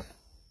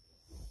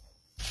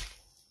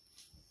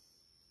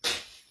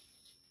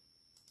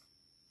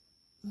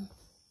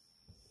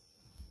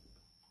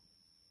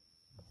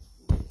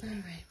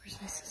 Alright, where's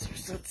my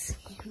scissors? Let's see.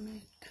 I'm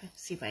going to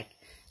see if I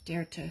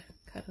dare to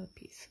cut a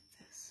piece of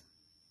this.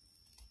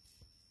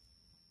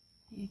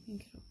 I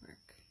think it'll work.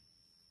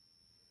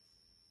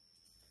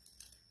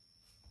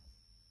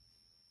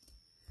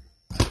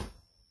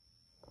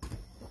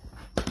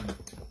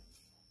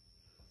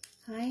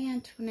 Hi,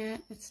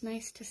 Antoinette. It's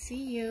nice to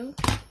see you.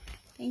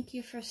 Thank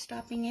you for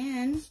stopping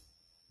in.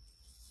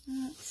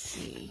 Let's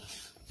see.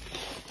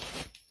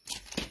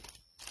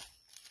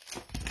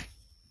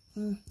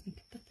 I can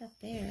put that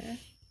there.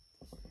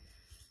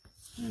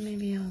 Or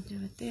maybe I'll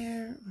do it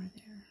there or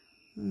there.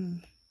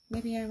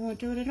 Maybe I won't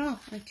do it at all.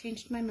 I've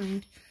changed my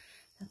mind.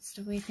 That's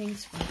the way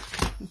things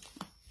work.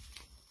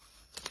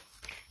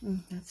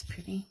 That's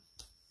pretty.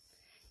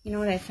 You know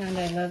what I found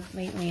I love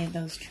lately?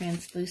 Those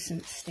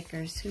translucent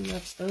stickers. Who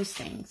loves those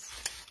things?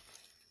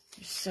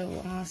 They're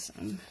so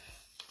awesome.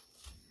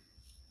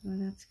 Oh,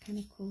 that's kind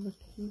of cool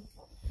looking.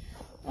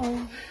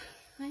 Oh,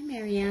 hi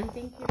Marianne.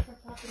 Thank you for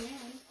popping in.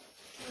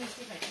 Let me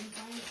see if I can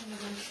find some of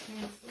those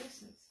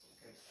translucent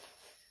stickers.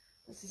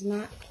 This is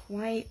not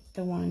quite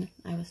the one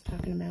I was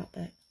talking about,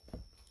 but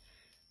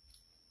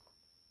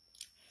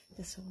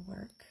this will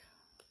work.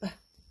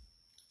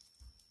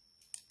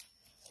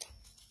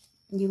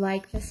 You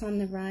like this on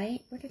the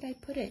right? Where did I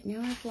put it?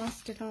 Now I've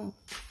lost it all.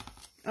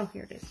 Oh,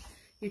 here it is.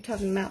 You're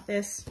talking about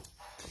this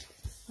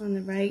on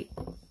the right.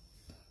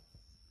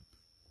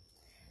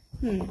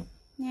 Yeah,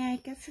 I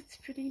guess it's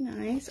pretty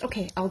nice.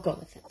 Okay, I'll go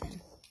with it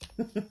then.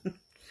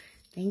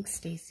 Thanks,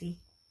 Stacy.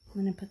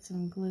 I'm going to put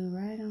some glue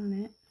right on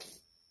it.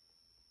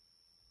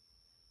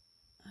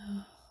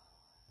 Oh.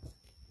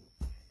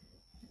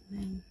 And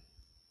then,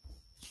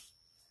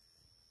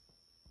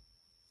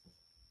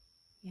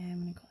 yeah, I'm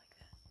going to go like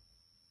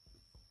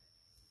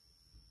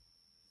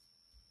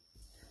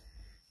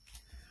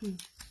that.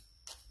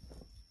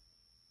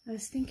 I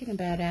was thinking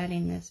about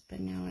adding this, but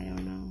now I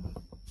don't know.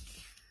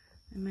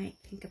 I might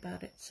think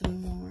about it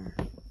some more.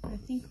 I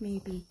think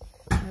maybe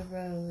a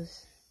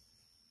rose.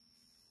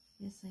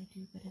 Yes, I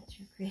do, but it's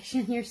your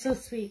creation. You're so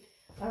sweet.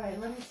 All right,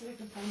 let me see if I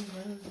can find a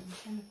rose. I'm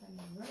trying to find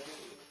a rose.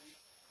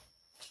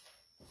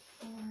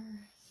 Or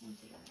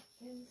something like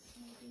this,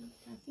 maybe.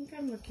 I think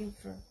I'm looking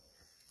for...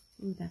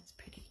 Ooh, that's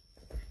pretty.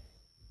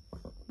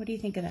 What do you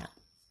think of that?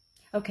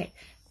 Okay,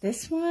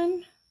 this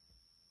one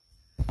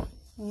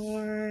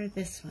or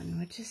this one,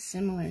 which is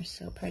similar,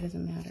 so part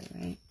doesn't matter,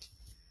 right?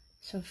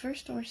 So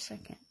first or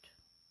second?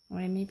 Or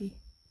maybe...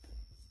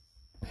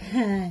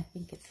 I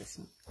think it's this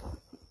one.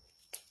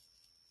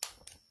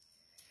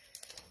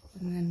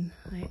 And then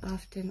I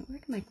often,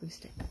 where'd my glue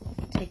stick?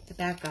 Take the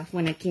back off.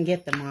 When I can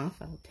get them off,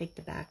 I'll take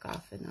the back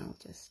off and I'll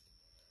just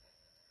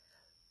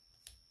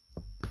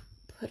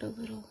put a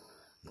little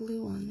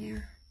glue on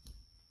there.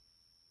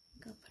 I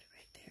think I'll put it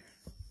right there.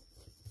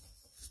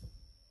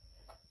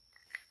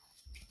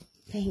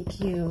 Thank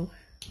you.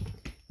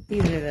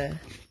 These are the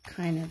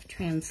kind of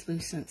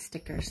translucent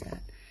stickers that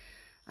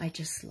I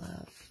just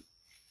love.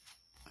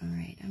 All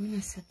right, I'm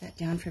going to set that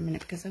down for a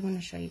minute because I want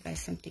to show you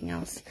guys something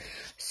else.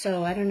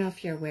 So I don't know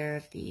if you're aware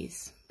of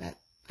these, but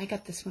I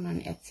got this one on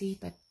Etsy,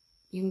 but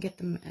you can get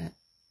them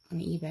on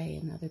eBay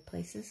and other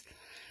places.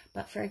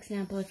 But for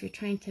example, if you're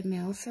trying to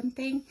mail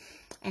something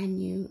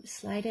and you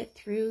slide it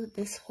through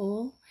this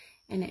hole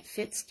and it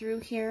fits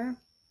through here,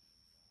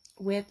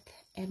 width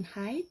and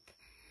height,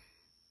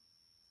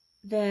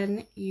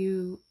 then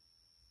you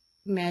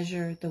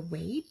measure the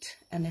weight,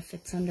 and if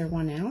it's under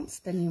 1 ounce,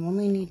 then you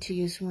only need to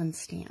use 1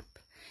 stamp.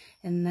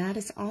 And that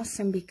is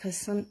awesome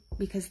because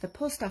the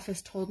post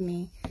office told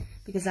me,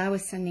 because I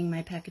was sending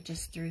my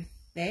packages through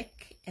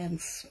thick and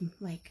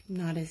like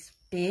not as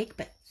big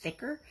but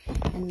thicker,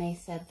 and they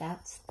said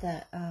that's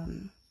the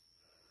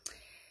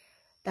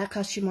that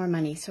costs you more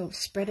money, so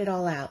spread it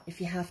all out.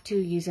 If you have to,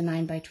 use a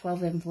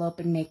 9x12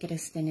 envelope and make it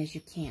as thin as you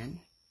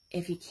can.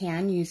 If you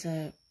can, use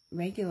a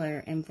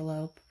regular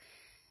envelope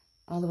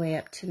all the way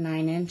up to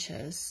 9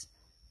 inches,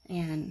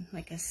 and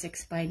like a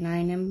 6x9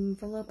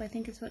 envelope, I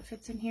think is what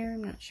fits in here,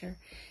 I'm not sure.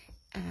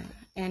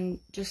 And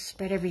just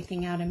spread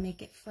everything out and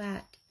make it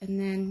flat, and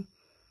then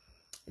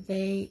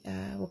they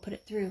will put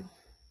it through.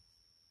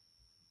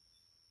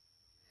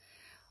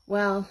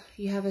 Well,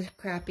 you have a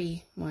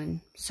crappy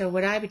one. So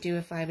what I would do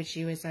if I was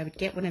you is I would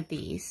get one of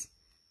these,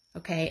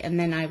 okay, and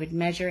then I would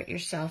measure it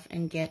yourself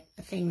and get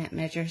a thing that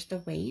measures the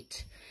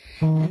weight,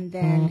 and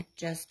then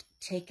just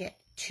take it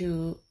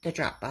to the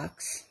drop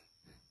box.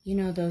 You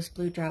know, those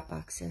blue drop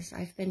boxes.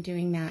 I've been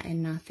doing that,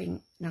 and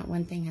not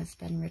one thing has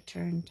been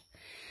returned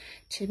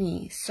to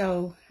me.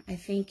 So I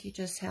think you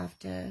just have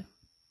to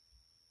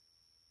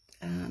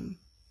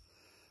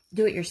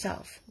do it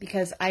yourself,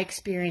 because I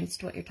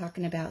experienced what you're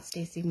talking about,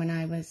 Stacy, when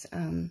I was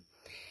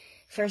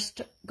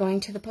first going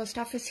to the post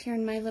office here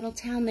in my little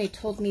town. They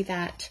told me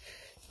that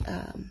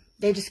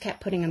they just kept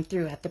putting them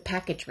through at the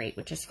package rate,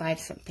 which is 5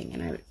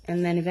 something.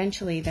 And then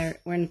eventually,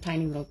 we're in a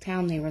tiny little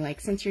town. They were like,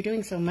 since you're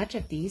doing so much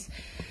of these,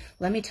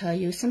 let me tell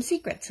you some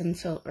secrets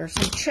or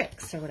some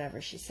tricks or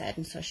whatever she said.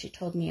 And so she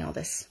told me all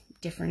this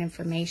different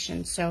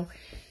information. So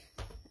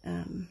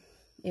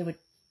it would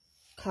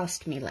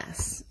cost me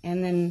less.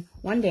 And then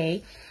one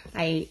day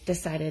I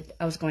decided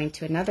I was going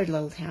to another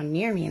little town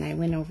near me, and I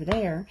went over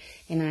there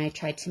and I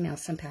tried to mail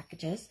some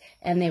packages,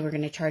 and they were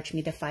going to charge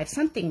me the 5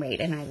 something rate.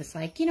 And I was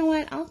like, you know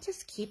what, I'll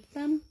just keep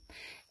them.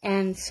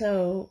 And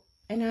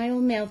I will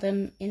mail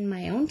them in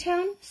my own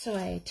town. So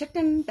I took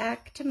them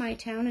back to my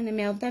town and I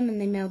mailed them, and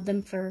they mailed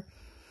them for,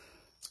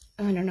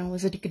 I don't know,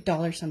 was it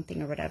 $1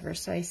 something or whatever.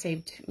 So I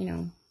saved, you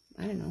know,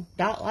 I don't know,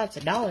 lots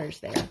of dollars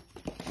there.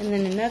 And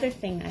then another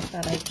thing I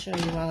thought I'd show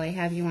you while I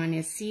have you on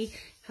is, see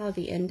how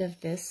the end of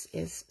this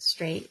is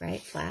straight,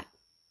 right? Flat.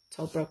 It's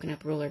all broken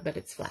up ruler, but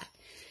it's flat.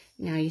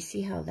 Now you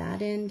see how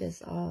that end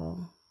is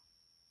all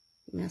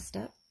messed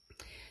up?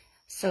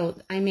 So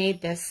I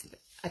made this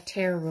a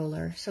tear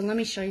ruler. So let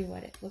me show you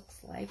what it looks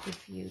like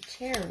if you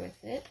tear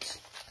with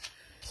it.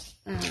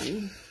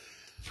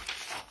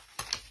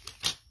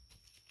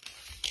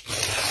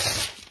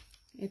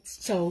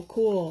 It's so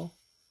cool.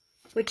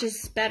 Which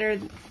is better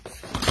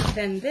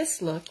than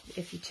this look.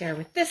 If you tear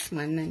with this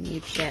one, then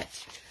you'd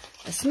get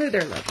a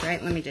smoother look,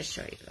 right? Let me just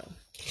show you though.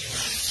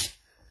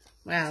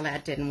 Well,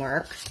 that didn't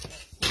work.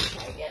 Let me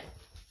try again.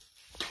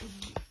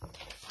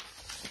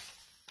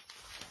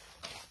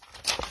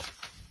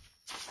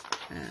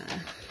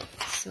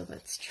 So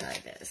let's try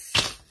this.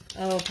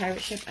 Oh,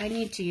 pirate ship. I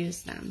need to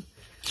use them.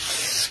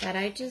 But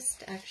I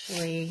just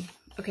actually...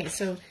 Okay,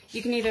 so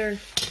you can either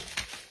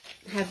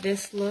have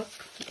this look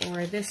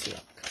or this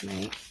look,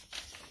 right?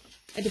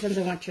 It depends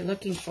on what you're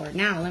looking for.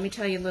 Now, let me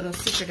tell you a little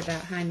secret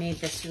about how I made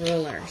this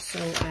ruler. So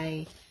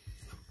I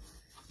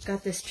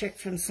got this trick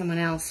from someone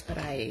else, but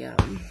I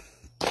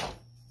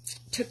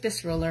took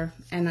this ruler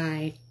and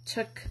I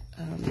took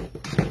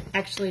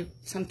actually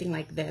something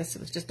like this. It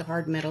was just a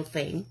hard metal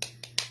thing.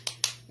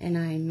 And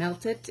I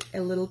melted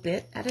a little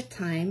bit at a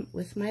time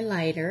with my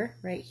lighter.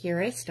 Right here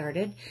I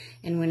started.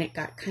 And when it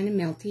got kind of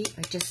melty,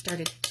 I just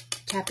started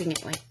tapping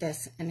it like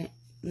this, and it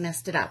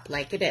messed it up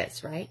like it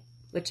is, right?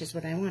 Which is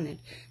what I wanted.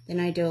 Then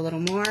I do a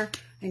little more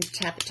and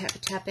tap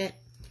it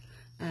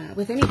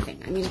with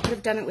anything. I mean, I could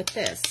have done it with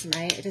this,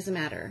 right? It doesn't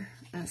matter.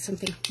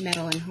 Something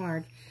metal and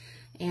hard.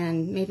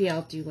 And maybe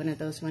I'll do one of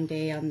those one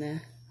day on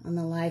the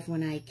live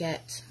when I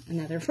get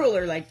another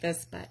ruler like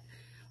this,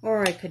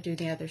 or I could do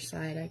the other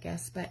side, I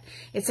guess. But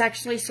it's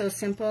actually so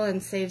simple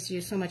and saves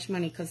you so much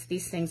money, because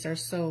these things are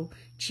so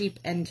cheap,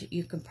 and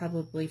you can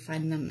probably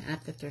find them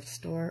at the thrift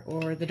store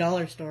or the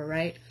dollar store,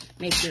 right?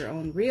 Make your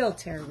own real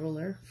tear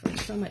ruler for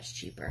so much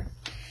cheaper.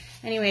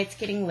 Anyway, it's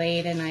getting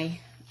late, and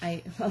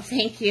well,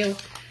 thank you.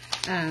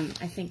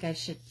 I think I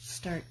should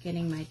start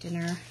getting my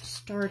dinner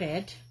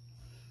started.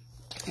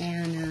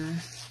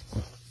 And,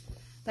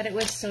 but it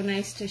was so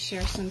nice to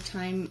share some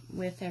time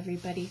with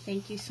everybody.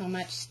 Thank you so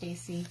much,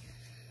 Stacy.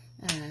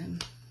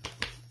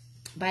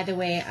 By the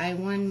way, I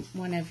won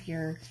one of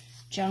your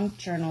junk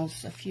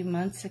journals a few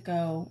months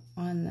ago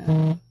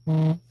on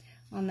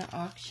on the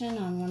auction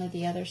on one of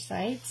the other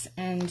sites,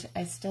 and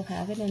I still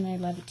have it, and I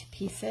love it to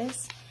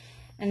pieces.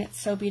 And it's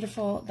so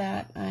beautiful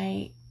that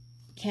I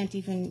can't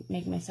even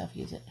make myself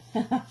use it.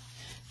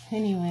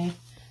 Anyway,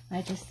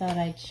 I just thought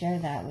I'd share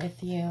that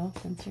with you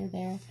since you're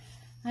there.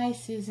 Hi,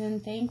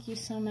 Susan. Thank you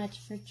so much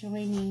for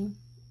joining.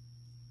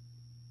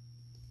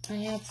 I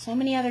have so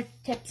many other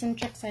tips and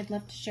tricks I'd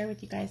love to share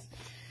with you guys.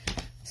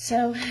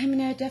 So I'm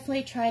going to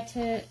definitely try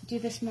to do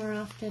this more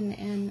often.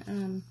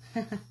 And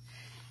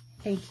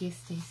thank you,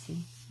 Stacy.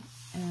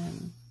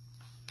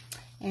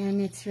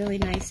 And it's really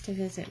nice to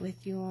visit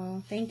with you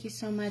all. Thank you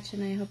so much,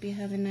 and I hope you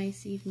have a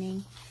nice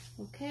evening.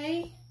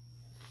 Okay?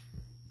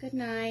 Good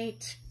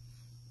night.